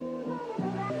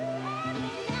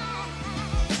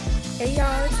Hey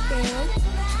y'all, it's Cam.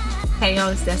 Hey y'all,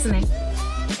 it's Destiny.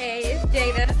 Hey, it's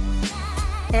Jada.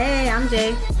 Hey, I'm Jay.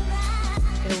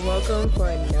 And welcome for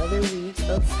another week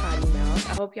of Potty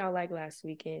Mouth. I hope y'all like last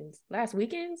weekend's. It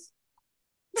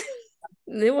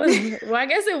was, well, I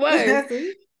guess it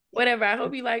was. Whatever. I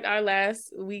hope you liked our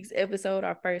last week's episode,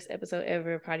 our first episode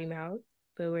ever of Potty Mouth.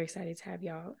 But we're excited to have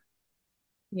y'all.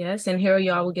 Yes, and here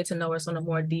y'all will get to know us on a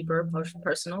more deeper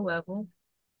personal level.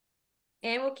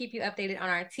 And we'll keep you updated on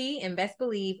our tea, and best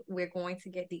believe we're going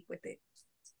to get deep with it.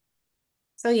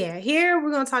 So yeah, here we're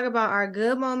going to talk about our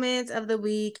good moments of the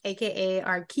week, aka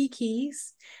our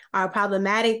kikis, our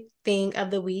problematic thing of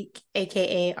the week,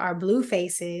 aka our blue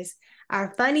faces,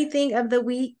 our funny thing of the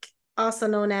week, also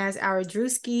known as our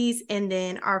drewskis, and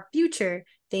then our future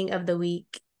thing of the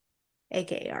week,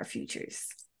 aka our futures.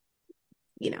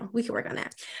 You know, we can work on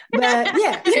that. But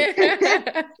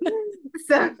yeah.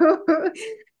 So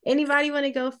anybody want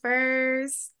to go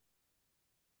first?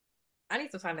 I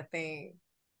need some time to think.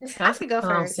 I could go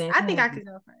first. I think I could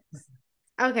go first.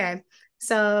 Okay.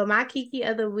 So my Kiki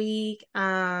of the week,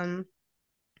 or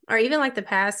even like the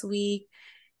past week,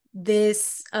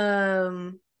 this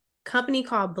company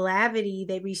called Blavity,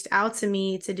 they reached out to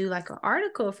me to do like an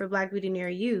article for Black Beauty Near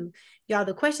You. Y'all,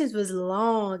 the questions was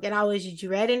long and I was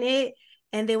dreading it.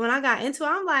 And then when I got into it,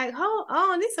 I'm like, hold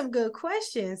on, these some good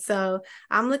questions. So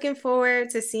I'm looking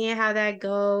forward to seeing how that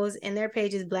goes. And their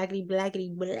page is blackity,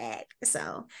 blackity, black.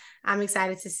 So I'm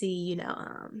excited to see,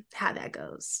 how that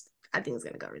goes. I think it's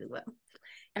gonna go really well.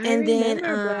 I remember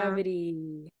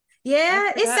Blavity.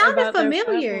 Yeah, it sounded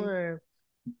familiar.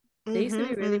 They used to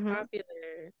be really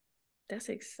popular. That's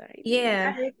exciting.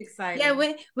 Yeah. That is exciting. Yeah,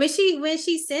 when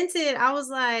she sent it, I was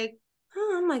like,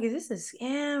 I'm like, is this a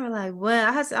scam or like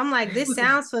what? I'm like, this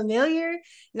sounds familiar.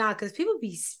 Nah, because people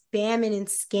be spamming and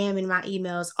scamming my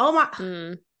emails. Oh my,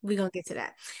 we're gonna get to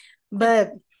that.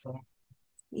 But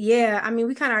yeah, I mean,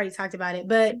 we kind of already talked about it,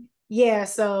 but yeah,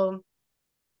 so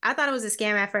I thought it was a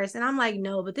scam at first, and I'm like,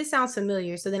 no, but this sounds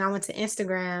familiar. So then I went to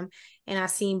Instagram and I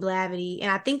seen Blavity,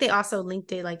 and I think they also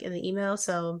linked it like in the email.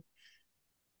 So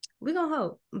we're gonna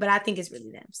hope, but I think it's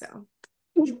really them. So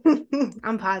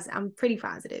I'm positive. I'm pretty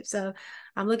positive. So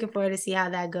I'm looking forward to see how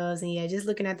that goes. And yeah, just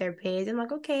looking at their page, I'm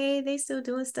like, okay, they still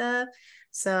doing stuff.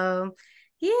 So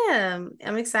yeah,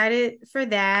 I'm excited for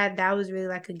that. That was really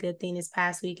like a good thing this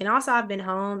past week. And also I've been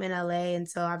home in LA, and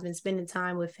so I've been spending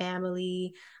time with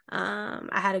family. I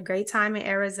had a great time in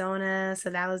Arizona, so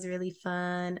that was really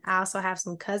fun. I also have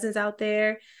some cousins out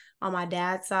there on my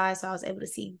dad's side, so I was able to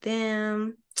see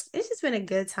them. It's just been a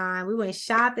good time. We went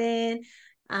shopping.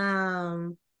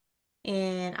 And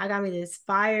I got me this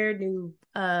fire new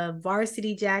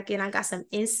varsity jacket. I got some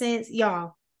incense.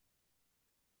 Y'all,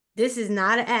 this is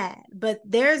not an ad, but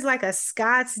there's like a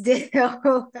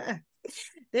Scottsdale.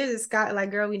 There's a Scott,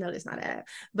 like, girl, we know this not an ad,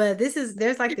 but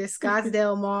there's like this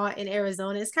Scottsdale mall in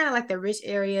Arizona. It's kind of like the rich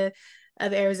area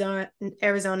of Arizona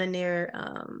near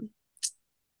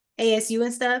ASU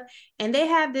and stuff. And they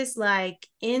have this like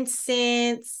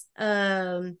incense,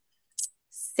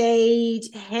 sage,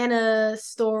 henna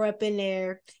store up in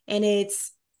there, and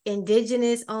it's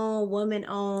indigenous owned, woman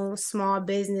owned, small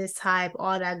business type,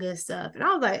 all that good stuff. And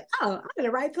I was like, oh, I'm in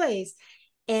the right place.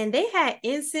 And they had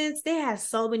incense. They had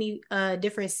so many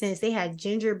different scents. They had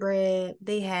gingerbread.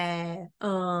 They had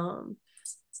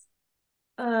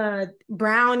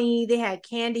brownie. They had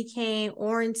candy cane,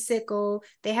 orange sickle.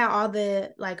 They had all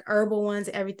the like herbal ones,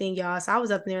 everything, y'all. So I was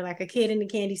up in there like a kid in the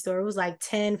candy store. It was like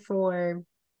 10 for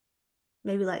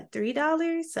maybe like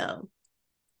 $3. So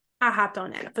I hopped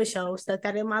on that for sure. Stuck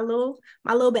that in my little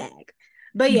bag.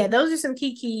 But yeah, those are some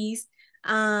key keys.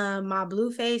 My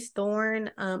blue face thorn.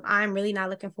 I'm really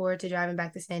not looking forward to driving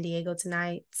back to San Diego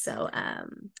tonight. So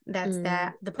that's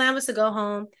that. The plan was to go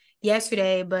home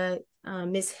yesterday, but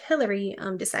Miss Hillary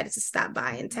decided to stop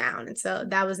by in town. And so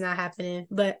that was not happening.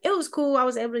 But it was cool. I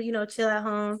was able to, chill at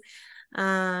home.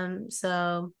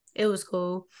 So it was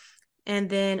cool. And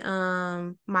then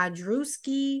my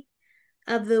Drewski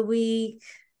of the week,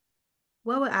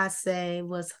 what would I say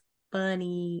was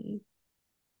funny?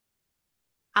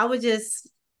 I would just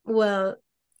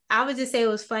say it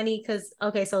was funny because,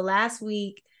 okay, so last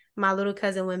week my little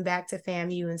cousin went back to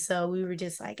FAMU, and so we were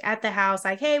just like at the house,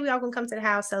 like, hey, we all gonna come to the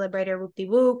house, celebrate her, whoop de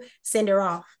whoop, send her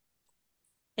off.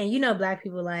 And Black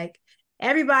people, like,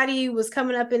 everybody was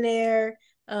coming up in there,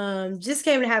 just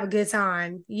came to have a good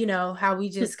time. You know how we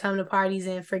just come to parties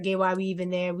and forget why we even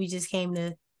there. We just came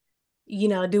to,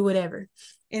 do whatever.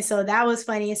 And so that was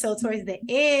funny. And so towards the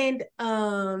end,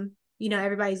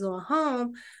 everybody's going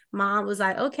home. Mom was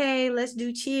like, okay, let's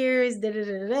do cheers. Da, da,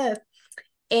 da, da.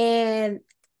 And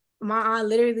my aunt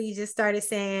literally just started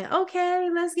saying, okay,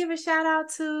 let's give a shout out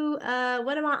to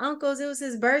one of my uncles. It was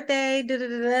his birthday. Da, da,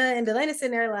 da, da. And Delana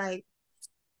sitting there like,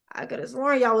 I could have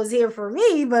sworn y'all was here for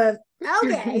me, but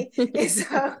okay. And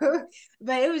so,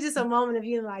 but it was just a moment of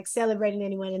you like celebrating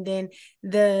anyone. And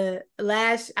then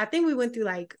I think we went through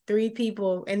like 3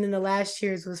 people, and then the last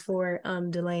cheers was for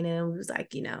Delana, and it was like,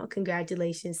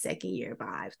 congratulations, 2nd year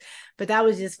vibes. But that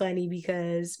was just funny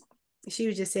because she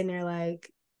was just sitting there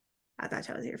like, I thought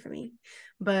y'all was here for me.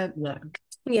 But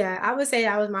yeah, I would say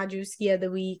that was my Drewski of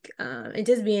the week. And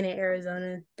just being in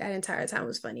Arizona that entire time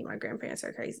was funny. My grandparents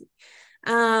are crazy.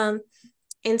 And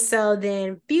so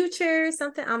then future,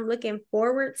 something I'm looking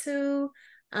forward to.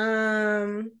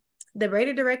 The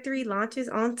Raider Directory launches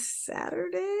on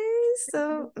Saturday.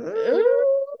 So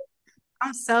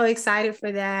I'm so excited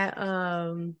for that.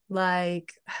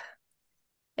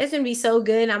 It's gonna be so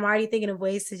good. I'm already thinking of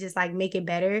ways to just like make it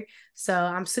better. So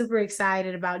I'm super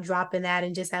excited about dropping that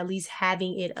and just at least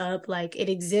having it up. Like, it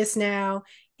exists now.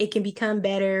 It can become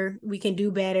better. We can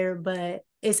do better, but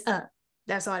it's up.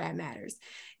 That's all that matters.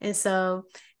 And so,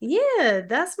 yeah,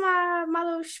 that's my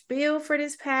little spiel for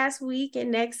this past week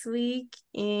and next week.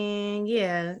 And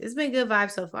yeah, it's been good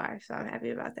vibes so far. So I'm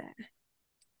happy about that.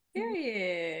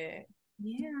 Period.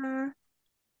 Yeah.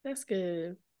 That's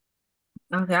good.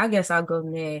 Okay, I guess I'll go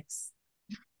next.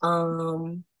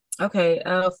 Okay,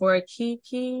 for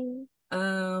Kiki, I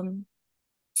don't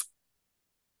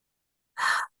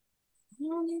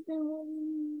even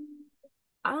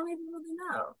really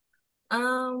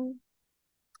know.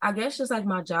 I guess just like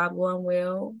my job going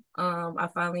well. I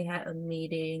finally had a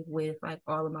meeting with like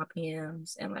all of my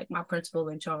PMs and like my principal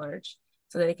in charge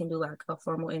so that they can do like a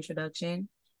formal introduction.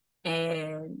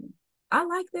 And I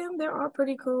like them. They're all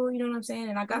pretty cool, you know what I'm saying?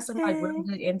 And I got some like really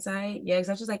good insight. Yeah, because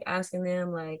I was just like asking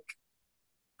them like,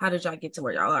 how did y'all get to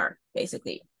where y'all are,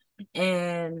 basically?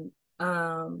 And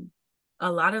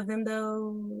a lot of them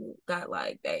though got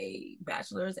like a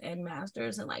bachelor's and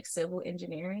master's in like civil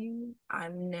engineering.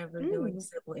 I'm never doing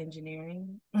civil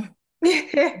engineering.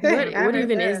 What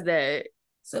even is that?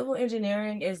 Civil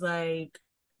engineering is like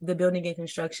the building and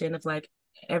construction of like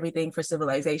everything for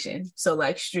civilization. So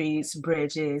like streets,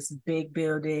 bridges, big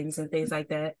buildings, and things like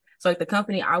that. So like the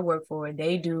company I work for,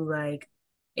 they do like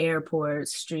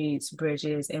airports, streets,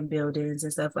 bridges, and buildings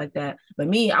and stuff like that. But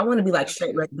me, I want to be like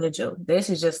straight residential. This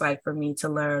is just like for me to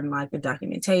learn like the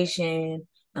documentation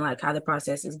and like how the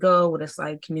processes go, what it's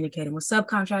like communicating with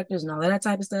subcontractors and all that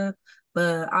type of stuff.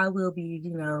 But I will be,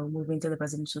 moving to the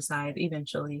residential side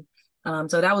eventually.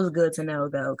 So that was good to know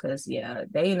though, because yeah,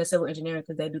 they in the civil engineering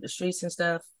because they do the streets and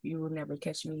stuff. You will never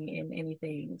catch me in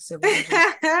anything civil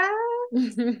engineering.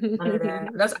 None of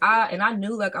that. I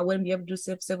knew like I wouldn't be able to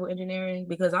do civil engineering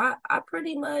because I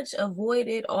pretty much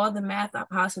avoided all the math I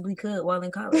possibly could while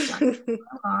in college.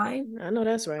 I know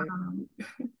that's right.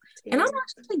 And I'm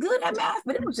actually good at math,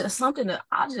 but it was just something that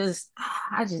I just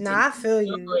I feel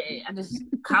you. I just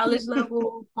college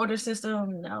level quarter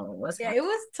system. No, it was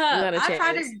tough.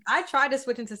 I tried to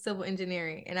switch into civil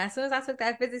engineering, and as soon as I took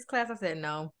that physics class, I said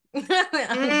no.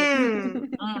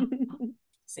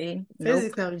 See,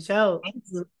 physics no joke.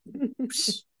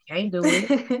 Can't do it.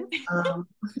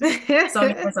 So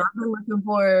I've been looking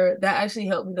for that. Actually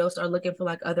helped me though start looking for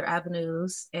like other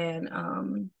avenues,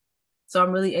 and so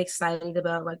I'm really excited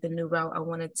about like the new route I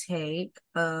want to take.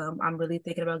 I'm really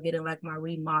thinking about getting like my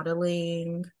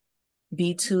remodeling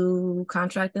B2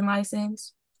 contracting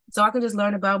license, so I can just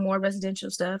learn about more residential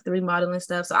stuff, the remodeling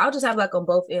stuff. So I'll just have like on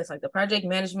both ends, like the project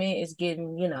management is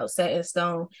getting set in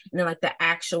stone, and then like the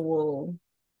actual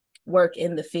work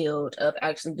in the field of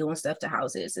actually doing stuff to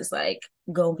houses is like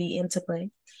gonna be into play.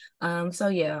 So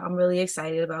yeah, I'm really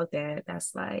excited about that.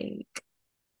 That's like,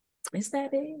 is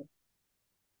that it?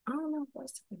 I don't know.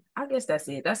 I guess that's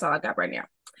it. That's all I got right now.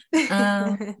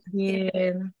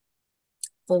 Yeah.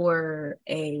 For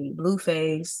a blue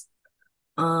face,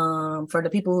 for the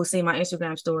people who see my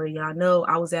Instagram story, y'all know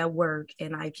I was at work,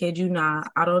 and I kid you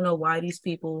not, I don't know why these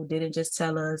people didn't just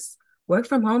tell us work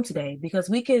from home today, because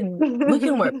we can work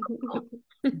from home.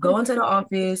 Go into the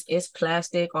office, it's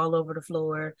plastic all over the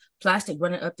floor, plastic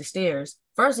running up the stairs.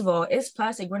 First of all, it's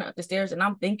plastic running up the stairs, and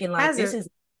I'm thinking like this is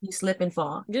slip and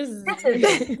fall. This is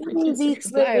easy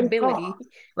slip and fall.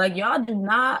 Like y'all do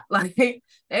not like they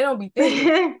don't be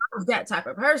thinking I was that type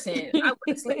of person. I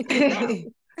would slip down.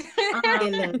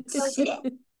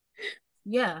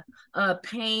 Yeah,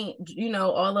 paint,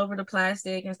 all over the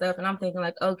plastic and stuff, and I'm thinking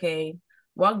like, okay,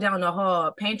 walk down the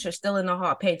hall, painters still in the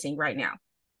hall painting right now.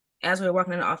 As we're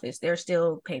working in the office, they're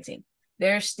still painting.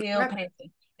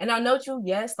 And I know you,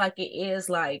 yes, like it is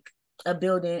like a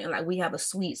building and like we have a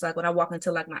suite. So like when I walk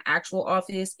into like my actual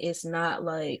office, it's not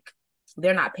like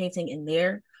they're not painting in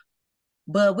there.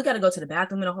 But we got to go to the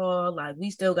bathroom in the hall. Like we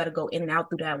still got to go in and out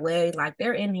through that way. Like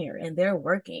they're in here and they're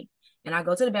working. And I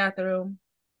go to the bathroom,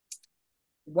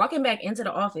 walking back into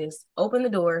the office, open the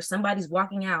door, somebody's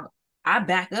walking out. I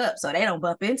back up so they don't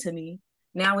bump into me.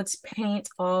 Now it's paint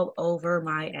all over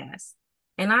my ass.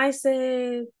 And I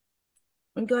said,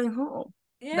 I'm going home.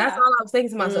 Yeah. That's all I was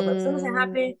thinking to myself. But as soon as it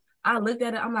happened, I looked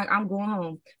at it. I'm like, I'm going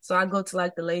home. So I go to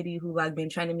like the lady who like been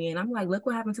training me, and I'm like, look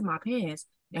what happened to my pants.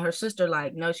 And her sister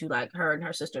like knows you, like her and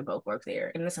her sister both work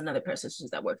there, and there's another pair of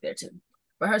sisters that work there too.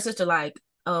 But her sister like,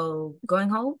 oh, going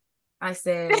home? I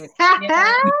said,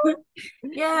 yeah,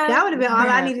 yeah. That would have been all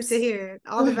I needed to hear.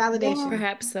 All the validation.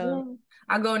 Perhaps so. Yeah.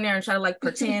 I go in there and try to like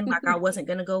pretend like I wasn't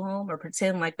gonna go home, or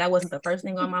pretend like that wasn't the first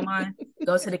thing on my mind.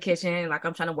 Go to the kitchen, like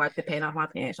I'm trying to wipe the paint off my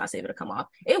pants. I see it to come off.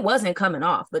 It wasn't coming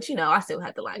off, but you know, I still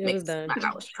had to like make it like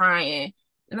I was trying.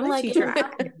 And I'm like,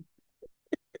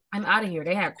 I'm out of here.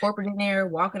 They had corporate in there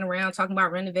walking around talking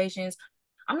about renovations.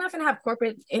 I'm not gonna have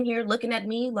corporate in here looking at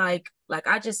me like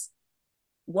I just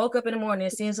woke up in the morning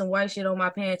and seeing some white shit on my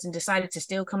pants and decided to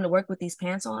still come to work with these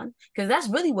pants on, because that's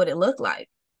really what it looked like.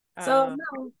 So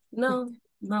no,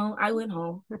 I went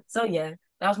home. So yeah,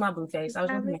 that was my blue face. I was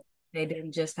hoping they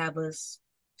didn't just have us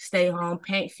stay home.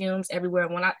 Paint fumes everywhere.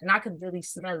 And I could really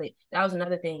smell it. That was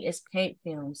another thing. It's paint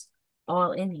fumes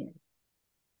all in here.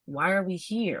 Why are we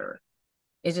here?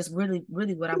 It's just really,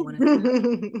 really what I wanted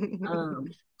to know.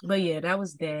 But yeah, that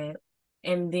was that.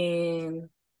 And then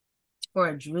for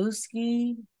a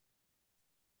Drewski,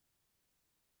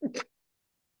 the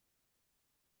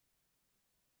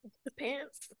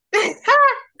pants.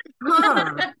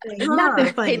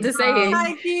 Nothing funny. I hate to say it.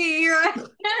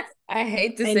 I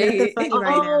hate to say it. Funny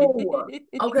right now.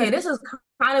 Okay, this is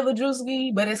kind of a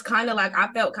Drewski, but it's kind of like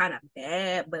I felt kind of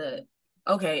bad, but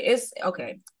okay, it's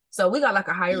okay. So we got like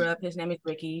a higher up. His name is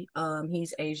Ricky.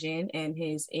 He's Asian and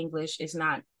his English is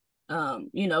not,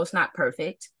 it's not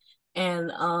perfect.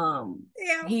 And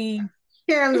he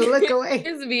hear him to look away.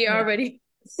 It's me already.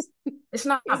 It's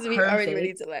not perfect. Me already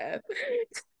ready to laugh.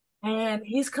 And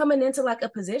he's coming into like a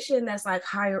position that's like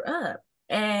higher up.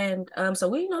 And so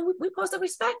we supposed to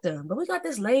respect him. But we got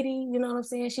this lady, you know what I'm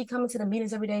saying? She coming to the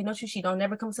meetings every day. No, she don't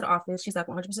never come to the office. She's like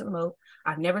 100% remote.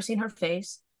 I've never seen her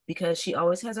face because she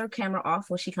always has her camera off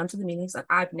when she comes to the meetings. Like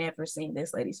I've never seen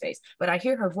this lady's face. But I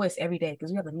hear her voice every day because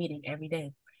we have a meeting every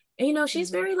day. And she's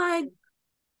very like,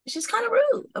 she's kind of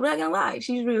rude. I'm not gonna lie.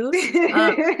 She's rude.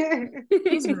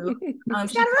 She's rude.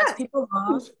 She cuts people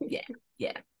off. Yeah.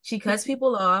 She cuts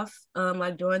people off,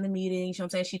 like during the meeting. You know what I'm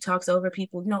saying? She talks over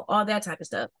people, all that type of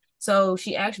stuff. So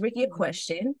she asked Ricky a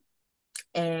question,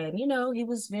 and he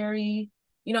was very,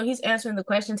 he's answering the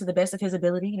question to the best of his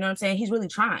ability. You know what I'm saying? He's really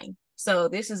trying. So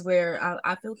this is where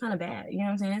I feel kind of bad. You know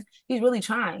what I'm saying? He's really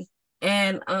trying,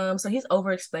 and so he's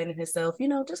over explaining himself.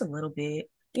 Just a little bit.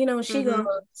 She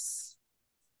goes,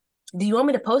 do you want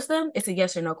me to post them? It's a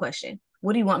yes or no question.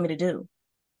 What do you want me to do?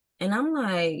 And I'm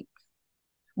like,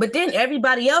 but then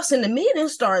everybody else in the meeting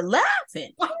started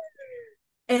laughing.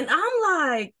 And I'm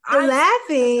like, they're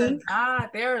laughing. God,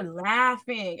 they're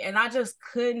laughing. And I just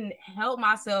couldn't help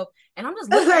myself. And I'm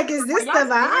just like, is this the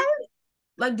vibe?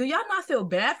 Like, do y'all not feel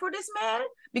bad for this man?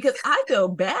 Because I feel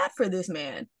bad for this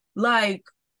man. Like,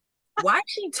 why is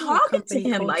she talking to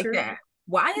him like that?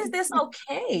 Why is this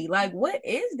okay? Like, what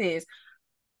is this?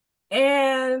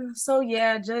 And so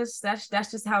yeah, just that's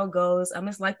just how it goes.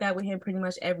 It's like that with him pretty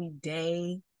much every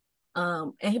day.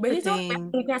 But he's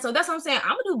doing so that's what I'm saying. I'm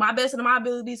gonna do my best in my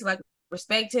abilities to like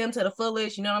respect him to the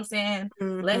fullest. You know what I'm saying?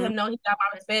 Mm-hmm. Let him know he got my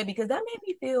respect, because that made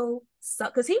me feel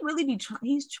because he really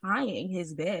he's trying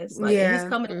his best. Like he's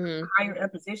coming in a higher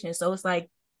up position. So it's like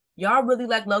y'all really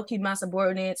like low key my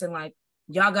subordinates, and like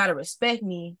y'all gotta respect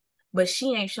me, but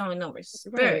she ain't showing no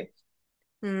respect. Right.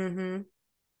 Mm-hmm.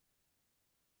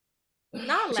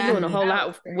 Not she's doing a whole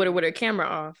lot with her camera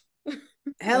off.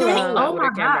 Hello. Oh my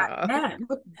God.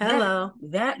 Hello.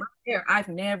 That right there. I've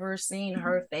never seen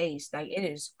her face. Like, it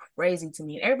is crazy to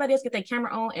me. Everybody else get their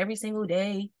camera on every single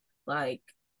day. Like,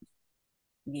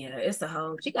 yeah, it's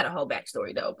she got a whole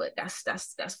backstory though, but that's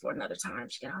for another time.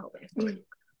 She got a whole backstory.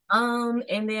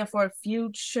 And then for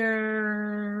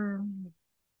future,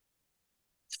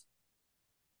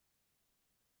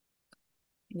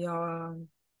 y'all,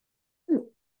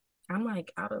 I'm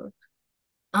like out of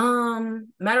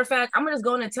matter of fact, I'm gonna just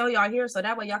go in and tell y'all here so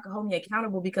that way y'all can hold me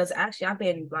accountable, because actually I've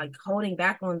been like holding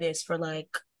back on this for like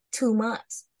 2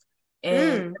 months.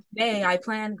 And today I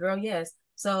planned, girl, yes.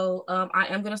 So I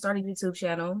am gonna start a YouTube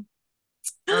channel.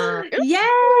 Yay!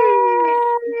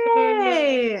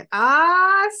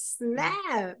 Ah,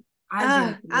 snap.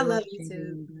 I love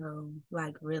YouTube. bro.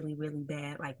 Like really, really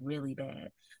bad. Like really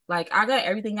bad. Like I got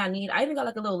everything I need. I even got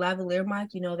like a little lavalier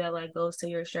mic, you know, that like goes to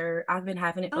your shirt. I've been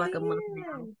having it for like a month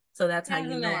now. So that's how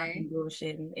you know I've been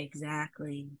bullshitting.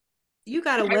 Exactly. You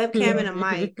got a webcam and a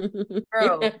mic.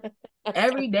 Bro,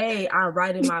 every day I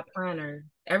write in my planner.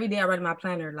 Every day I write in my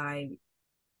planner, like,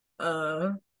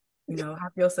 you know,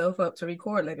 hype yourself up to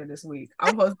record later this week. I'm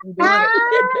supposed to be doing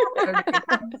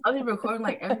it. I'll be recording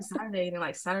like every Saturday, and then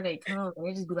like Saturday comes, and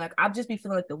it just be like, I'll just be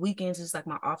feeling like the weekends is just like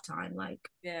my off time. Like,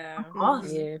 yeah, I'm off.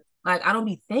 Yeah. Like, I don't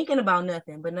be thinking about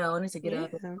nothing, but no, I need to get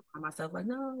up and find myself like,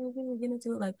 no, we're get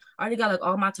into it. Like, I already got like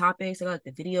all my topics. I got like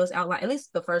the videos outlined, at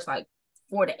least the first like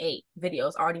 4 to 8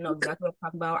 videos. I already know exactly what I'm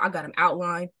talking about. I got them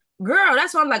outlined. Girl,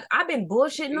 that's why I'm like, I've been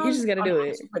bullshitting on you just gotta do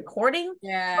it. Recording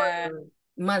for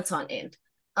months on end.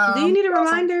 Do you need a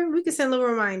reminder? We can send a little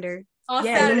reminder. On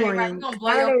Saturday, morning.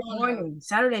 Right?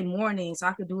 Saturday morning, so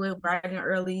I could do it bright and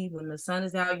early when the sun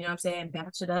is out. You know what I'm saying?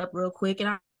 Batch it up real quick, and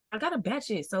I gotta batch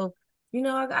it. So you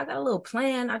know, I got a little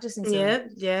plan. I just need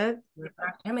to.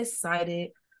 I'm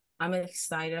excited. I'm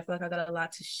excited. I feel like I got a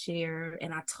lot to share,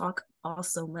 and I talk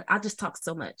also much. I just talk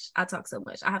so much. I talk so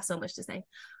much. I have so much to say.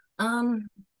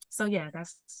 So yeah,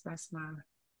 that's my.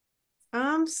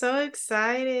 I'm so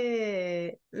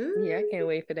excited. Yeah, I can't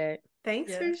wait for that.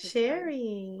 Thanks for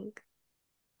sharing.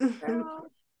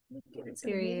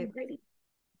 Period.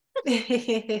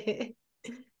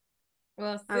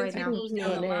 Well, since you moved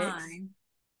down the line.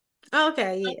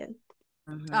 Okay, yeah.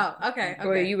 Oh, okay.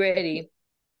 Or are you ready?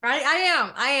 Right, I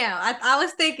am. I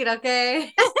was thinking,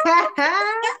 okay.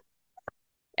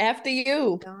 After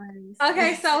you.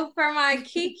 Okay, so for my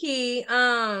Kiki,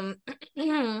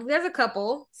 there's a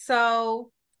couple.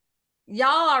 So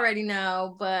y'all already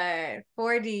know, but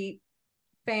PODDY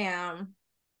fam,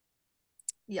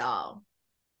 y'all,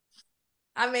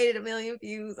 I made it 1 million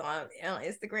views on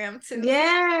Instagram too.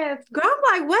 Yes. Girl,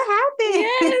 I'm like, what happened?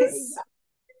 Yes.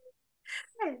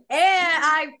 And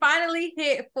I finally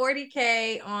hit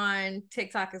 40K on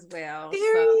TikTok as well. So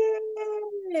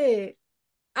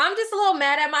I'm just a little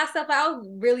mad at myself. I was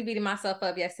really beating myself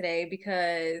up yesterday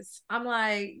because I'm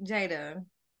like, Jada,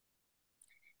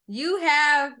 you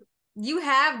have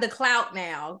the clout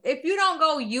now. If you don't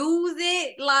go use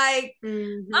it, like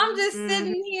I'm just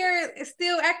sitting here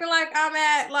still acting like I'm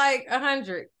at like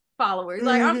 100 followers.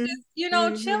 Like I'm just, you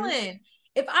know, chilling.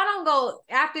 If I don't go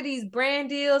after these brand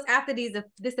deals, after this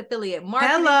affiliate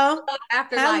marketing stuff,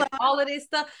 after like all of this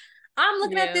stuff, I'm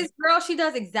looking at this girl. She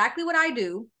does exactly what I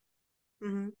do.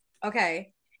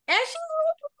 Okay. And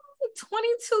she's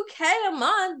 22K a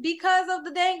month because of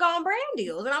the dang on brand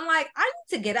deals. And I'm like, I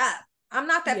need to get up. I'm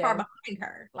not that far behind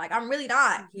her. Like, I'm really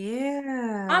not.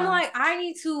 Yeah. I'm like, I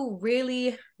need to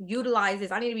really utilize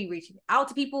this. I need to be reaching out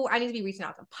to people. I need to be reaching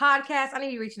out to podcasts. I need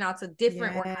to be reaching out to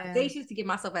different organizations to get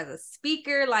myself as a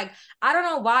speaker. Like, I don't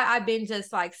know why I've been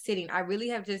just like sitting. I really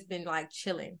have just been like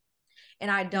chilling.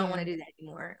 And I don't want to do that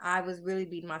anymore. I was really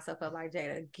beating myself up like,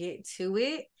 Jada, get to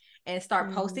it and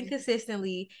start posting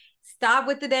consistently. Stop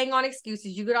with the dang on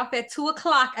excuses. You get off at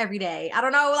 2:00 every day. I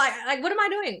don't know, like what am I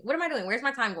doing? What am I doing? Where's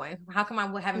my time going? How come I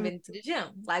haven't been to the gym?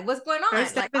 Like, what's going on?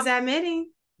 First step is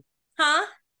admitting. Huh?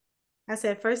 I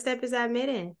said first step is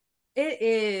admitting. It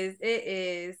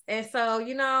is. And so,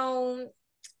 you know,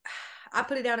 I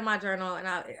put it down in my journal and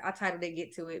I titled it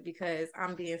Get to It because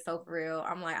I'm being so for real.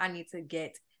 I'm like, I need to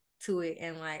get to it.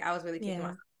 And like, I was really kicking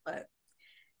myself.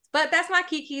 But that's my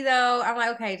Kiki though. I'm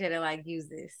like, okay, Jada, like use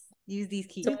these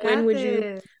keys. So when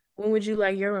would you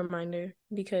like your reminder?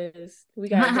 Because we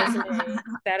got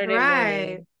Saturday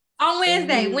morning. On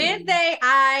Wednesday,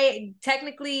 I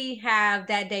technically have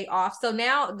that day off. So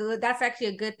now that's actually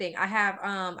a good thing. I have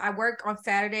I work on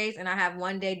Saturdays and I have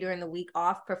one day during the week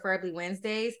off, preferably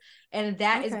Wednesdays. And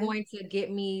that is going to get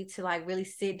me to like really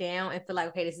sit down and feel like,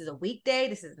 okay, this is a weekday.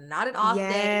 This is not an off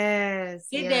day.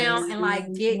 Sit down and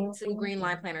like get some green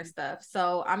line planner stuff.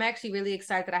 So I'm actually really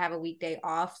excited that I have a weekday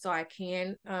off so I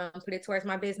can put it towards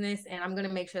my business. And I'm going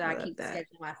to make sure that I keep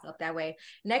scheduling myself that way.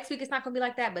 Next week, it's not going to be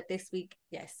like that, but this week,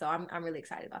 yes. So I'm really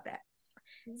excited about that.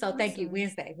 So thank you.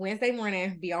 Wednesday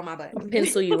morning, be on my butt. I'll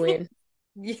pencil you in.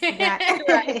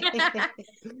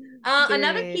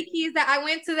 Another Kiki is that I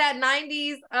went to that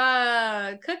 90s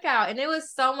cookout and it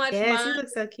was so much fun. She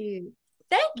looks so cute.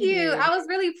 Thank you. I was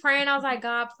really praying. I was like,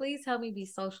 God, please help me be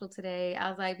social today. I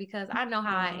was like, because I know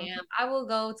how I am. I will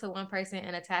go to one person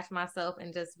and attach myself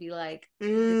and just be like, this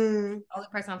is the only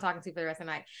person I'm talking to for the rest of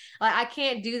the night. Like, I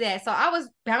can't do that. So I was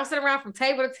bouncing around from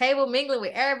table to table, mingling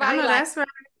with everybody. I know, that's right.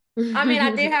 I mean,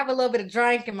 I did have a little bit of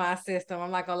drink in my system. I'm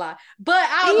not gonna lie, but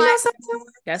I was like,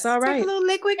 that's all right. A little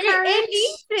liquid courage. It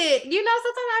needs it. You know,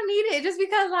 sometimes I need it just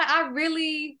because, like, I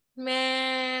really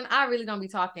Man, I really don't be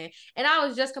talking. And I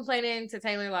was just complaining to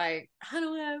Taylor, like, I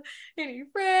don't have any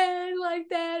friends like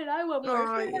that, and I want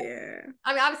more friends. Yeah.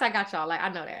 I mean, obviously I got y'all. Like, I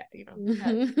know that,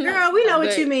 Girl, we know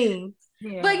what you mean.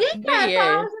 Yeah. But yeah, so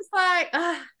I was just like,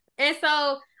 and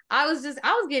so I was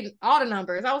getting all the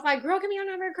numbers. I was like, girl, give me your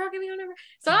number, girl, give me your number.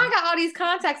 So I got all these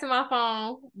contacts in my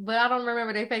phone, but I don't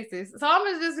remember their faces. So I'm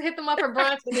gonna just hit them up for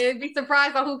brunch and then be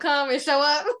surprised on who come and show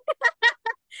up.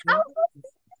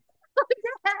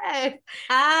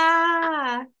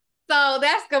 So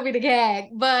that's gonna be the gag.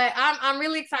 But I'm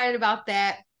really excited about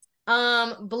that.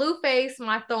 Blueface,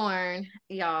 my thorn,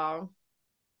 y'all.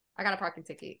 I got a parking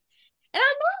ticket. And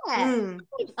I'm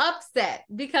upset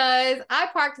because I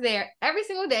parked there every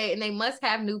single day and they must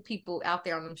have new people out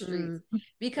there on the streets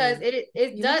because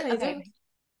it does. Okay.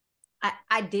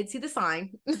 I did see the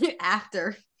sign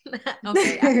after.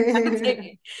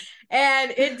 Okay.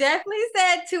 And it definitely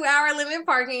said 2-hour limit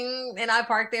parking, and I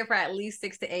parked there for at least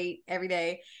 6 to 8 every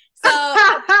day. So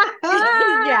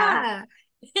yeah.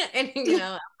 And I'm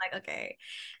like, okay.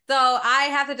 So I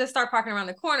have to just start parking around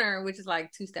the corner, which is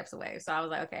like 2 steps away. So I was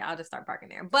like, okay, I'll just start parking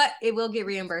there. But it will get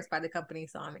reimbursed by the company,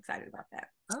 so I'm excited about that.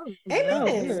 Oh,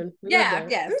 amen. Yeah,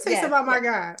 yes. Let me tell you something about my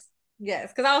God.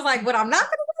 Yes, because I was like, what I'm not going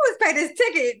to do is pay this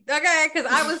ticket, okay?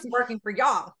 Because I was working for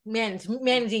y'all,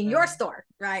 managing your store,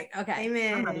 right? Okay.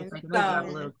 Amen. I'm taking my job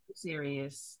a little too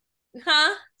serious.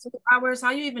 Huh? 2 hours? How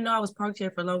you even know I was parked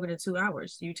here for longer than 2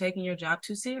 hours? You taking your job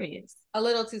too serious? A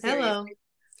little too serious. Hello.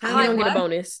 You don't get a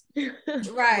bonus.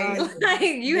 Right. Like,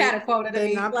 you had a quota to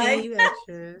me. Like, you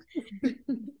extra.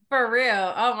 For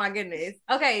real. Oh my goodness.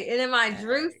 Okay, and then my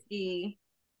Drewski,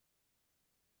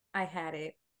 I had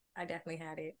it. I definitely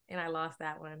had it, and I lost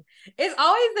that one. It's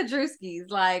always the Drewskis.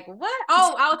 Like, what?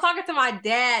 Oh, I was talking to my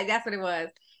dad. That's what it was.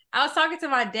 I was talking to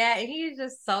my dad, and he's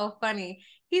just so funny.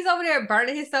 He's over there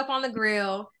burning himself on the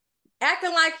grill,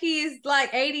 acting like he's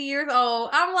like 80 years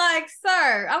old. I'm like,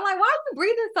 sir, why are you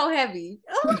breathing so heavy?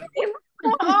 Oh,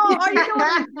 are you doing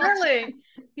this grilling?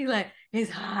 He's like,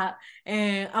 it's hot,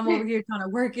 and I'm over here trying to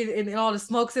work it, and all the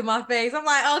smoke's in my face. I'm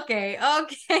like, okay. I'm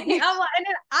like, and then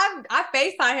I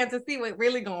FaceTime him to see what's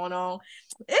really going on.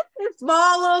 It's a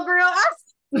small little grill.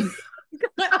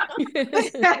 I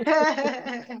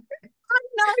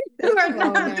know you are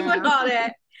not doing all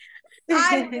that.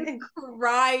 I was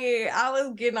crying. I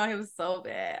was getting on him so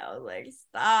bad. I was like,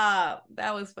 stop.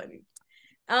 That was funny.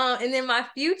 And then my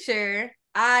future,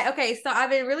 so I've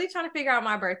been really trying to figure out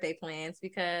my birthday plans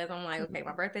because I'm like, okay,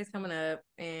 my birthday's coming up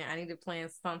and I need to plan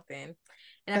something.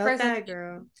 And at first,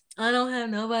 girl, I don't have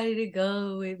nobody to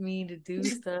go with me to do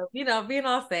stuff, being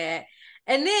all sad.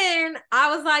 And then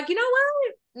I was like, you know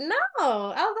what? No.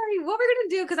 I was like, what we're gonna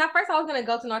do? Because at first I was gonna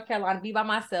go to North Carolina, be by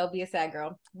myself, be a sad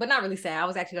girl, but not really sad. I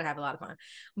was actually gonna have a lot of fun.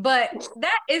 But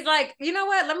that is like, you know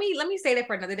what? Let me say that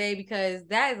for another day because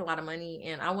that is a lot of money,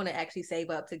 and I want to actually save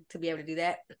up to be able to do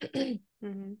that.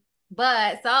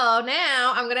 But so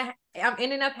now I'm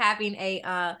ending up having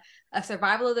a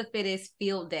survival of the fittest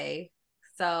field day.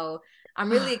 So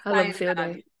I'm really excited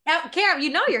about it. Karen,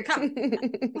 you know you're coming. That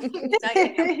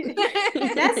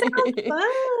sounds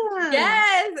fun.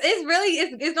 Yes,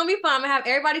 it's gonna be fun. I'm gonna have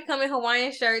everybody come in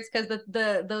Hawaiian shirts because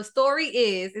the story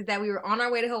is that we were on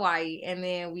our way to Hawaii and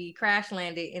then we crash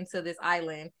landed into this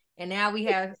island. And now we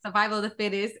have survival of the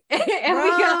fittest. And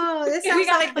this sounds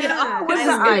like fun. This is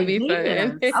gonna be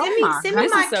fun. Send me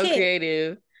my so kit.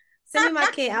 Creative. Send me my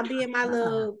kit. I'll be in my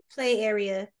little play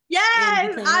area.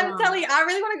 Yes, I'm telling you, I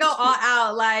really want to go all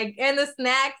out. Like, and the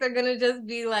snacks are gonna just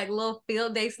be like little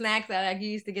field day snacks that you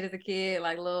used to get as a kid,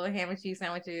 like little ham and cheese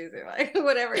sandwiches or like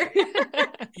whatever.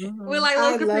 With like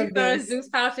little Capri Suns, juice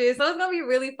pouches. So it's gonna be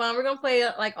really fun. We're gonna play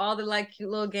like all the like cute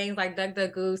little games like Duck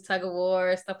Duck Goose, Tug of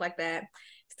War, stuff like that.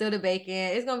 Still the bacon.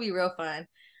 It's gonna be real fun.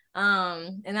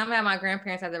 And I'm gonna have my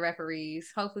grandparents as the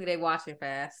referees. Hopefully they watch it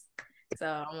fast. So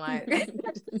I'm like,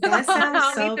 that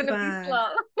sounds so fun.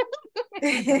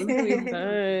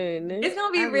 It's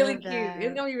gonna be really cute.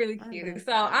 It's gonna be really cute.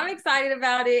 So I'm excited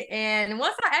about it. And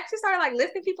once I actually started like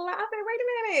listing people out, I said, wait a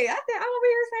minute. I said, I'm over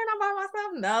here saying I'm by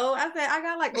myself. No, I said I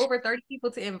got like over 30 people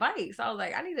to invite. So I was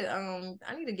like, I need to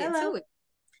get to it.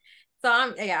 So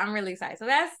I'm really excited. So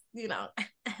that's,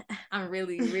 I'm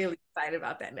really, really excited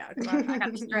about that now. I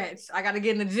got to stretch. I got to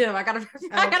get in the gym. I got to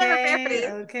prepare for this.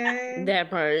 Okay. That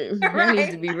part. I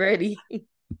need to be ready.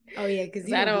 Oh yeah, because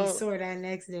you don't be sore that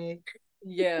next day.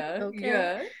 Yeah. Okay.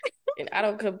 Yeah. And I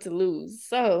don't come to lose.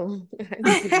 So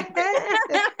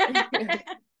I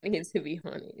need to be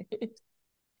on it.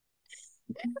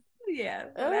 Yeah.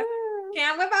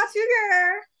 Cam, what about you,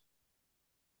 girl?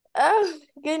 Oh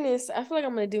goodness, I feel like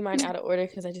I'm gonna do mine out of order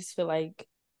because I just feel like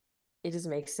it just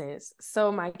makes sense.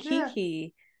 So my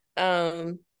Kiki,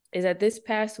 is that this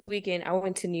past weekend I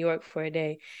went to New York for a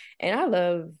day, and I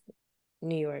love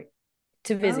New York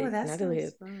to visit, not to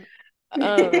live.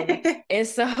 And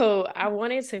so I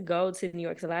wanted to go to New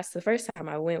York. The first time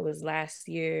I went was last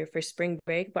year for spring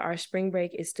break, but our spring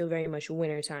break is still very much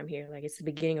winter time here. Like it's the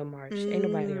beginning of March. Ain't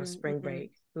nobody on spring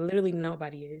break. Literally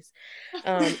nobody is.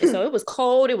 And so it was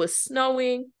cold, it was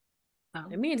snowing.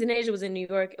 And me and Denasia was in New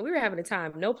York and we were having a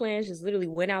time. No plans, just literally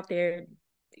went out there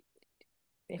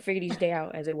and figured each day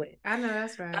out as it went. I know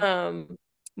that's right.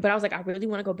 But I was like, I really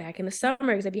want to go back in the summer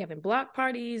because they'd be having block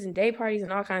parties and day parties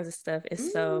and all kinds of stuff. And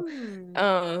so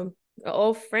an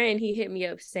old friend, he hit me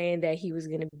up saying that he was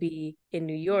going to be in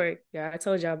New York. Yeah, I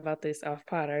told y'all about this off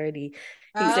pod already.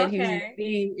 He said he was going to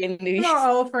be in New York.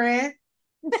 Hello, old friend.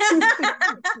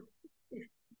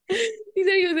 He said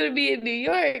he was going to be in New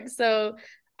York. So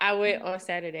I went on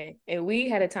Saturday and we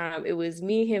had a time. It was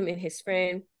me, him, and his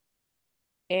friend.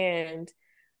 And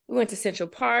we went to Central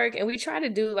Park and we tried to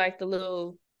do like the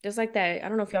little, just like that. I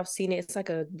don't know if y'all seen it. It's like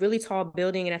a really tall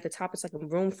building, and at the top it's like a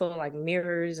room full of like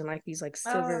mirrors and like these like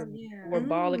silver or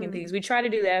ball looking things. We tried to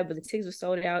do that, but the tickets were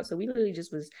sold out. So we literally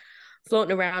just was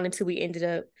floating around until we ended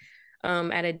up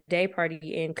at a day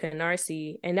party in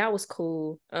Canarsie, and that was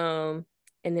cool. And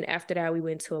then after that, we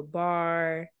went to a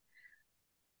bar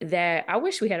that I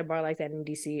wish we had a bar like that in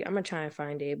DC. I'm gonna try and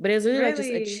find it, but it was really like just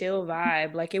a chill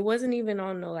vibe. Like it wasn't even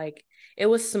on the like. It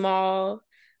was small.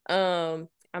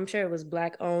 I'm sure it was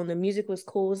Black owned. The music was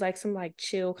cool. It was like some like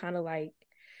chill kind of like.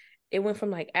 It went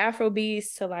from like Afro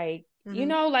beats to like you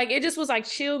know like it just was like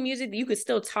chill music that you could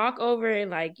still talk over, and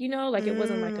like you know like it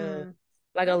wasn't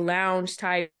like a lounge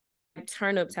type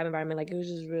turn up type environment. Like it was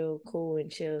just real cool and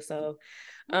chill. So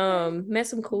met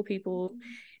some cool people.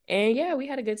 And yeah, we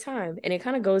had a good time. And it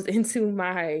kind of goes into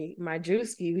my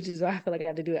juice view, which is why I feel like I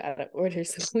had to do it out of order.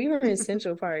 So we were in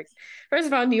Central Park. First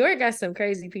of all, New York got some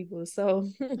crazy people. So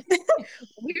when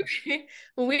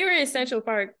we were in Central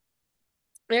Park,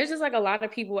 there's just like a lot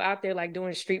of people out there like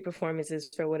doing street performances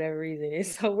for whatever reason. And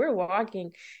so we're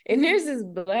walking and there's this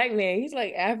Black man, he's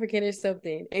like African or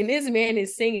something. And this man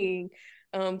is singing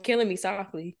Killing Me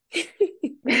Softly.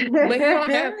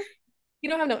 But he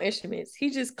don't have no instruments.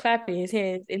 He's just clapping his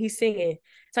hands and he's singing,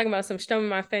 talking about some strumming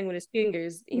my thing with his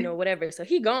fingers, you know, whatever. So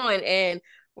he going and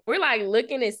we're like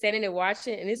looking and standing and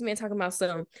watching, and this man talking about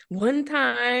some one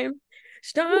time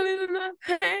strumming my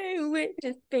pain with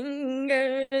his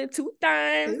finger 2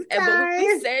 times.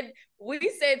 But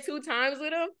we said 2 times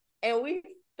with him, and we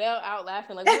fell out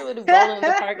laughing. Like we were rolling in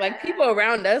the park. Like people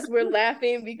around us were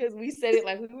laughing because we said it.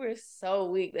 Like we were so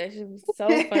weak. That shit was so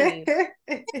funny.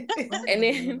 And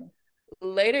then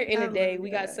later in the day,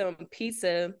 we got some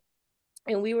pizza,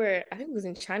 and I think it was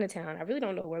in Chinatown. I really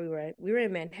don't know where we were at. We were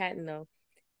in Manhattan though.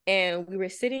 And we were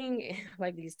sitting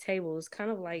like these tables, kind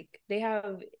of like they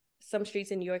have some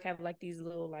streets in New York have like these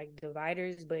little like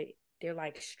dividers, but they're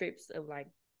like strips of like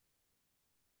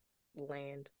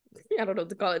land. I don't know what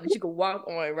to call it, that you can walk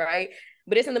on, right?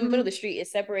 But it's in the middle of the street.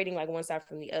 It's separating like one side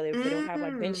from the other. But it'll have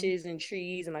like benches and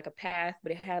trees and like a path,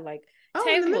 but it had like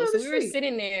tables. So we were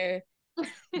sitting there.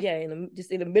 Yeah,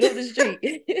 just in the middle of the street.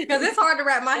 Because it's hard to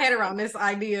wrap my head around this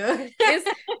idea.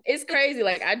 It's crazy.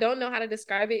 Like I don't know how to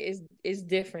describe it. It's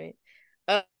different.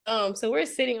 So we're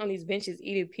sitting on these benches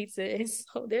eating pizza, and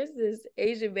so there's this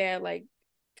Asian man like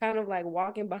kind of like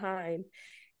walking behind,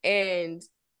 and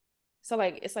so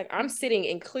like it's like I'm sitting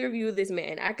in clear view of this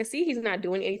man. I can see he's not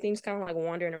doing anything, just kind of like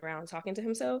wandering around talking to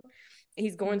himself.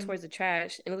 He's going towards the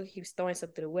trash, and look, he's throwing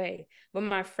something away. But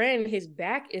my friend, his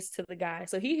back is to the guy,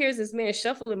 so he hears this man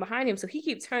shuffling behind him. So he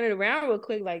keeps turning around real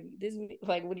quick, like this,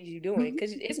 like what are you doing?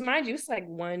 Because it's mind you, it's like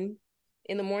 1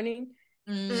 a.m.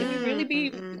 Should we really be?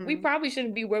 We probably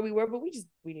shouldn't be where we were, but we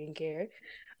didn't care.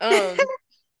 So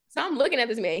I'm looking at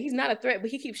this man. He's not a threat, but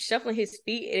he keeps shuffling his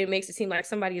feet, and it makes it seem like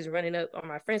somebody is running up on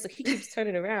my friend. So he keeps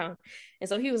turning around, and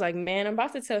so he was like, "Man, I'm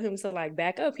about to tell him to like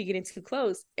back up. He getting too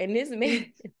close." And this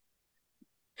man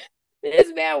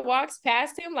walks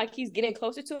past him like he's getting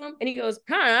closer to him, and he goes,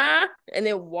 "Huh?" and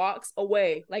then walks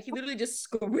away. Like he literally just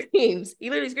screams. He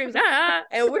literally screams, "Ah!"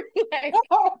 and we're like,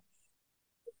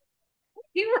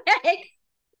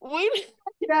 we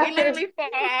literally fall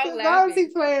out laughing. How is he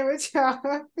playing with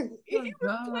y'all? He was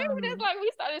playing with us. Like we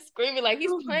started screaming, like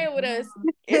he's playing with us.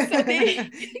 And so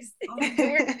then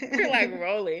we're like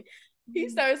rolling. He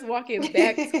starts walking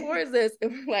back towards us,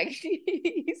 and we're like,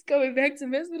 he's coming back to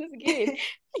mess with us again.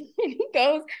 And he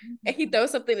goes and he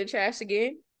throws something in the trash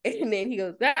again. And then he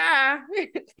goes, ah,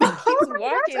 keeps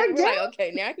walking. And we're like,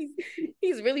 okay, now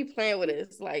he's really playing with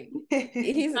us. Like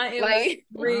he's like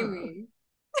screaming.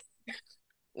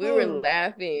 We were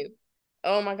laughing.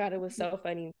 Oh my God, it was so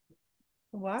funny.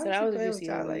 Why So would that she was a play with juicy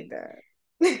y'all little like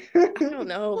week. that? I don't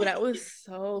know, but that was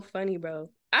so funny, bro.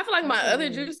 I feel like my other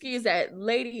juicy is that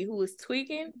lady who was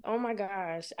tweaking. Oh my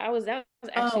gosh. That was actually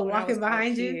when I was walking out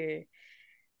behind you? here.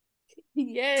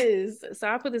 Yes. So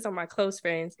I put this on my close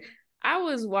friends. I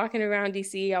was walking around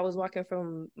DC. I was walking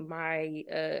from my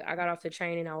I got off the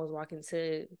train and I was walking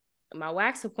to my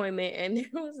wax appointment, and there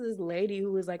was this lady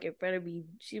who was like in front of me.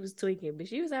 She was tweaking, but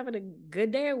she was having a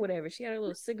good day or whatever. She had a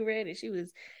little cigarette and she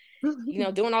was,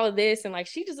 doing all of this, and like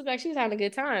she just looked like she was having a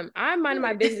good time. I'm minding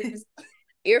my business,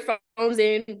 earphones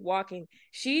in, walking.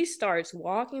 She starts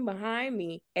walking behind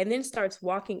me and then starts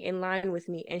walking in line with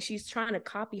me, and she's trying to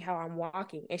copy how I'm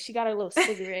walking, and she got a little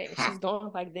cigarette and she's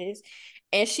going like this,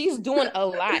 and she's doing a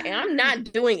lot, and I'm not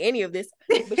doing any of this,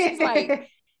 but she's like,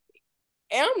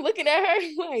 and I'm looking at her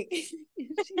like,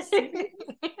 she's sitting.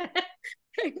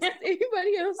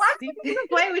 Anybody else? Why do you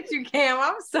play with you, Cam?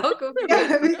 I'm so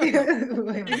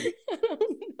confused.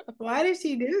 Why did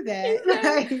she do that?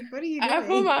 Like, what are you doing? I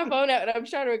pull my phone out and I'm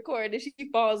trying to record, and she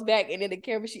falls back, and then the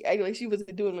camera, she acted like she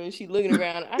wasn't doing it, and she looking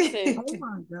around. I said, Oh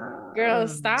my God. girl,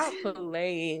 stop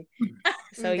playing.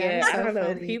 So yeah, I don't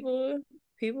know. Funny.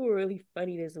 People were really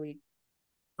funny this week.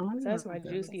 Oh So that's my my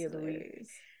God. juicy of the week.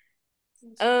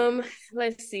 Hilarious.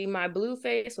 Let's see. My blue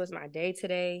face was my day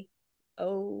today.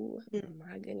 Oh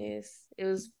my goodness. It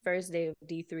was first day of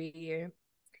D3 year.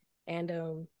 And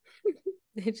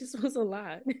it just was a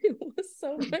lot. It was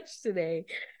so much today.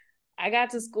 I got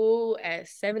to school at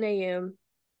 7 a.m.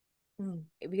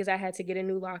 because I had to get a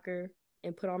new locker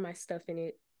and put all my stuff in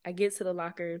it. I get to the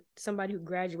locker. Somebody who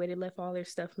graduated left all their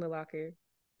stuff in the locker,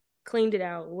 cleaned it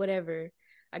out, whatever.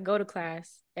 I go to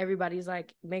class. Everybody's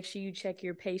like, make sure you check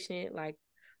your patient, like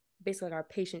basically like our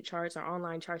patient charts, our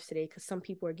online charts today, because some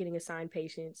people are getting assigned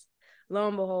patients. Lo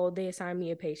and behold, they assigned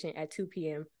me a patient at 2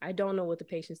 p.m. I don't know what the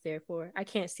patient's there for. I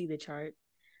can't see the chart.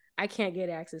 I can't get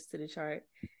access to the chart.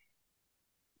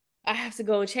 I have to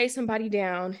go and chase somebody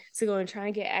down to go and try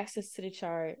and get access to the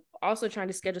chart. Also trying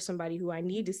to schedule somebody who I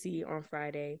need to see on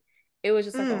Friday. It was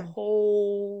just like a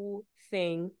whole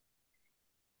thing.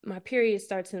 My period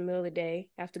starts in the middle of the day.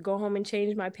 I have to go home and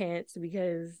change my pants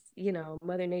because,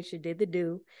 Mother Nature did the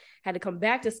do. Had to come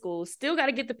back to school. Still got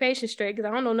to get the patient straight because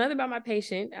I don't know nothing about my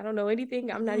patient. I don't know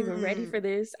anything. I'm not even ready for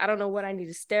this. I don't know what I need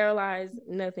to sterilize.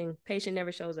 Nothing. Patient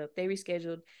never shows up. They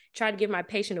rescheduled. Tried to give my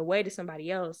patient away to somebody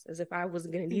else as if I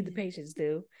wasn't going to need the patient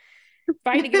still.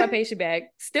 Fighting to get my patient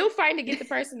back. Still fighting to get the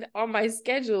person on my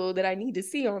schedule that I need to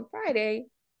see on Friday.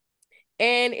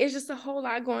 And it's just a whole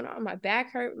lot going on. My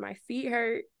back hurt. My feet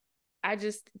hurt. I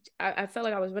felt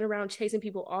like I was running around chasing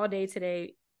people all day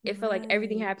today. It felt like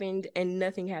everything happened and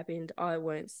nothing happened all at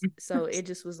once. So it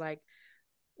just was like,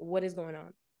 what is going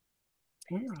on?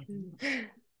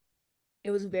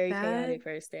 It was very chaotic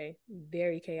first day.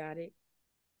 Very chaotic.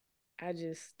 I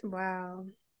just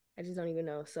don't even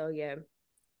know. So yeah,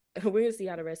 we're gonna see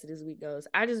how the rest of this week goes.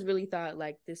 I just really thought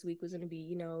like this week was gonna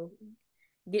be,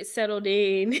 get settled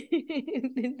in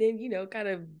and then, kind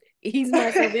of ease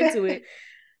myself into it.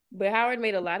 But Howard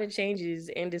made a lot of changes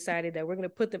and decided that we're going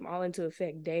to put them all into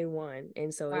effect day one.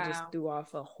 And so it just threw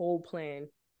off a whole plan.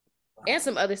 And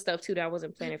some other stuff, too, that I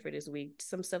wasn't planning for this week.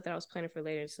 Some stuff that I was planning for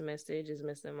later in the semester, it just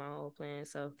messed up my whole plan.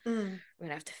 So I'm going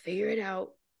to have to figure it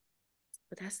out.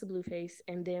 But that's the blue face.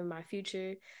 And then my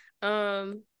future.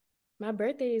 My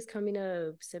birthday is coming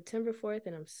up September 4th,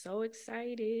 and I'm so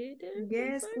excited.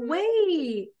 Yes.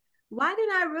 Wait. Why did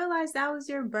I realize that was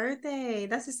your birthday?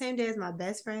 That's the same day as my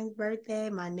best friend's birthday,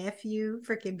 my nephew,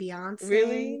 freaking Beyonce.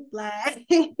 Really? Like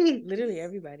literally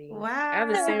everybody. Wow. I have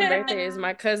the same birthday as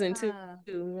my cousin too. My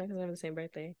cousin have the same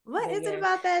birthday. What is it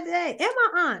about that day? And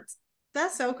my aunt.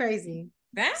 That's so crazy.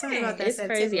 Something about that it's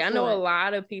crazy. September I know 4th. a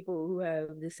lot of people who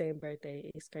have the same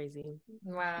birthday. It's crazy.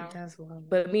 Wow. That's wild.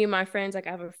 But me and my friends, like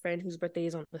I have a friend whose birthday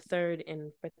is on the 3rd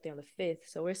and birthday on the 5th.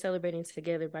 So we're celebrating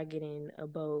together by getting a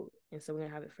boat. And so we're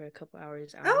gonna have it for a couple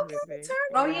hours out on the river.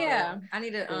 Oh yeah. I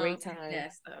need a great time.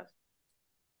 that stuff.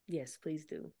 Yes, please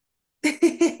do.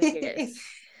 Yes.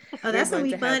 Oh, that's gonna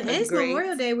be fun. And it's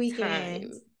Memorial Day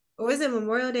weekend. Time. Or is it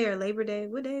Memorial Day or Labor Day?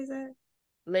 What day is that?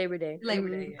 Labor Day. Labor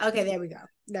Day. Yeah. Okay, there we go.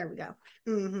 There we go.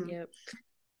 Mm-hmm. Yep.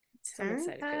 So I'm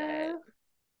excited for that.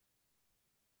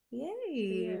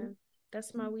 Yay. Yeah.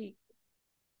 That's my week.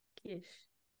 Ish.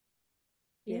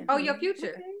 Yeah. Oh, your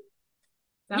future.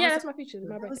 Okay. That's my future.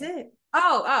 My birthday. That was it.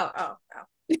 Oh.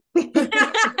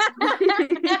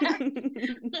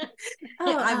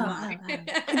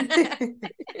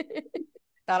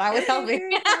 Thought I was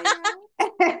helping.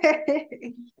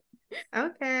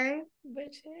 Okay.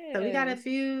 But yeah. So we got a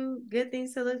few good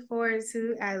things to look forward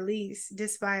to, at least,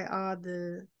 despite all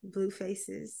the blue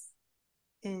faces.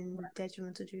 and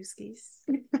detrimental drewskis.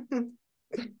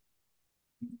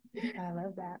 I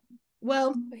love that.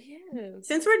 Well,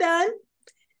 since we're done,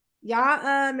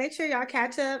 y'all make sure y'all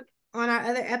catch up on our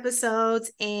other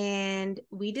episodes, and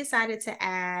we decided to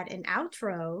add an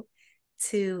outro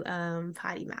to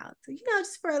Potty Mouth,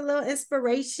 just for a little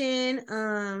inspiration,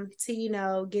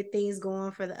 to get things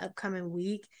going for the upcoming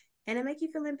week and to make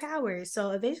you feel empowered.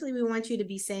 So eventually we want you to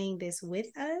be saying this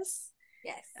with us.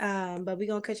 Yes. But we're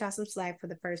gonna cut y'all some slack for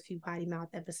the first few Potty Mouth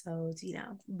episodes,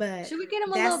 But should we get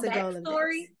them a little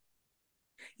backstory?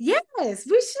 Yes,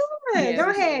 we should. Yeah, go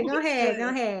we ahead. should. Go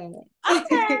ahead.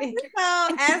 Okay. So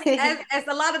as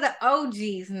a lot of the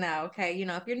OGs know, okay,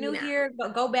 if you're new here,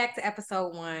 go back to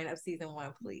episode 1 of season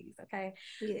 1, please. Okay.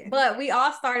 Yeah. But we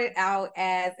all started out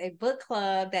as a book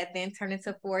club that then turned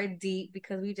into 4 Deep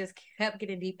because we just kept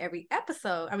getting deep every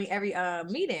episode. I mean, every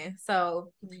meeting.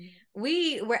 So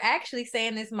we were actually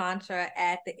saying this mantra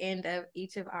at the end of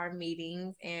each of our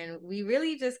meetings, and we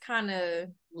really just kind of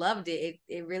loved it.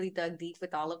 It really dug deep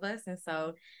with all of us. And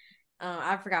so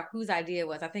I forgot whose idea it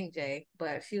was. I think Jay,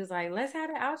 but she was like, let's have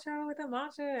an outro with a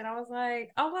mantra. And I was like,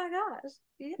 oh my gosh,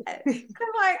 yes.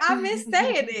 I miss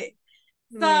saying it.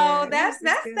 So that's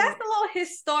the little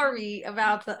history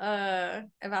about the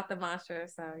mantra.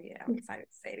 So yeah, I'm excited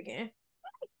to say it again.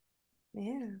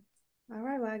 Yeah. All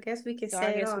right. Well, I guess we can So say I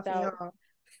it guess off, without y'all.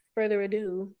 further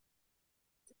ado,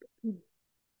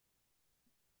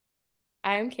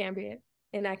 I am Cambria,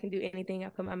 and I can do anything I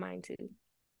put my mind to.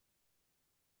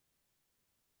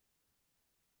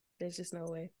 There's just no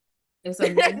way. It's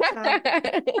on me. It's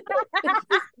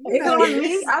know, on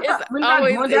me. I thought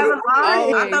we were going down the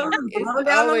line. I thought we was going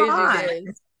down the line.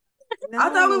 I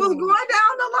thought we was going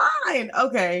down the line.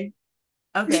 Okay.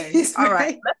 All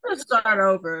right. Let's just start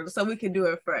over so we can do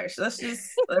it fresh. Let's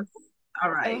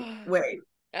all right. Wait.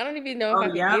 I don't even know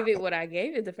if I can give it what I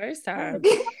gave it the first time.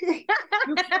 You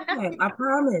can. I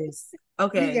promise.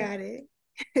 Okay. You got it.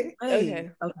 Okay.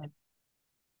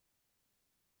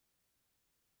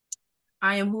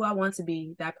 I am who I want to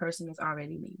be. That person is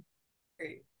already me.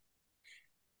 Great.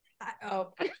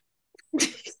 Obviously,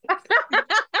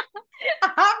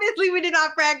 we did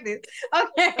not practice.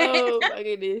 Okay. Oh my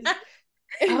goodness.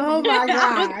 Oh my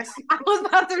gosh. I was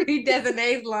about to read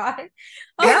Desinee's line.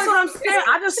 That's what I'm saying.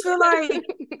 I just feel like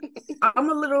I'm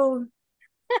a little.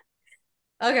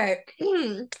 Okay.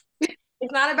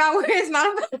 It's not about where it's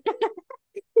not about.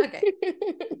 Okay.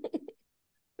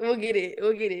 We'll get it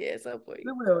at some point.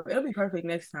 We will. It'll be perfect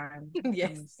next time.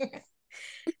 Yes.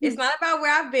 It's not about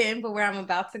where I've been, but where I'm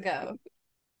about to go.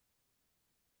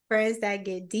 Friends that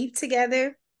get deep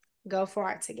together, go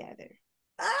far together.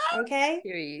 Okay?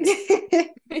 Period.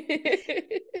 Good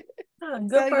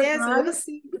we'll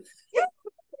see.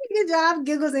 Good job.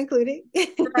 Giggles included.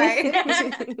 Right.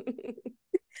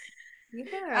 Yeah.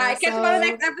 All right. Catch you on the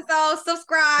next episode.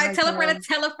 Subscribe. Tell a friend to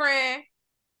tell a friend.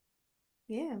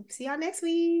 Yeah. See y'all next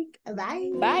week.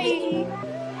 Bye.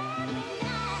 Bye.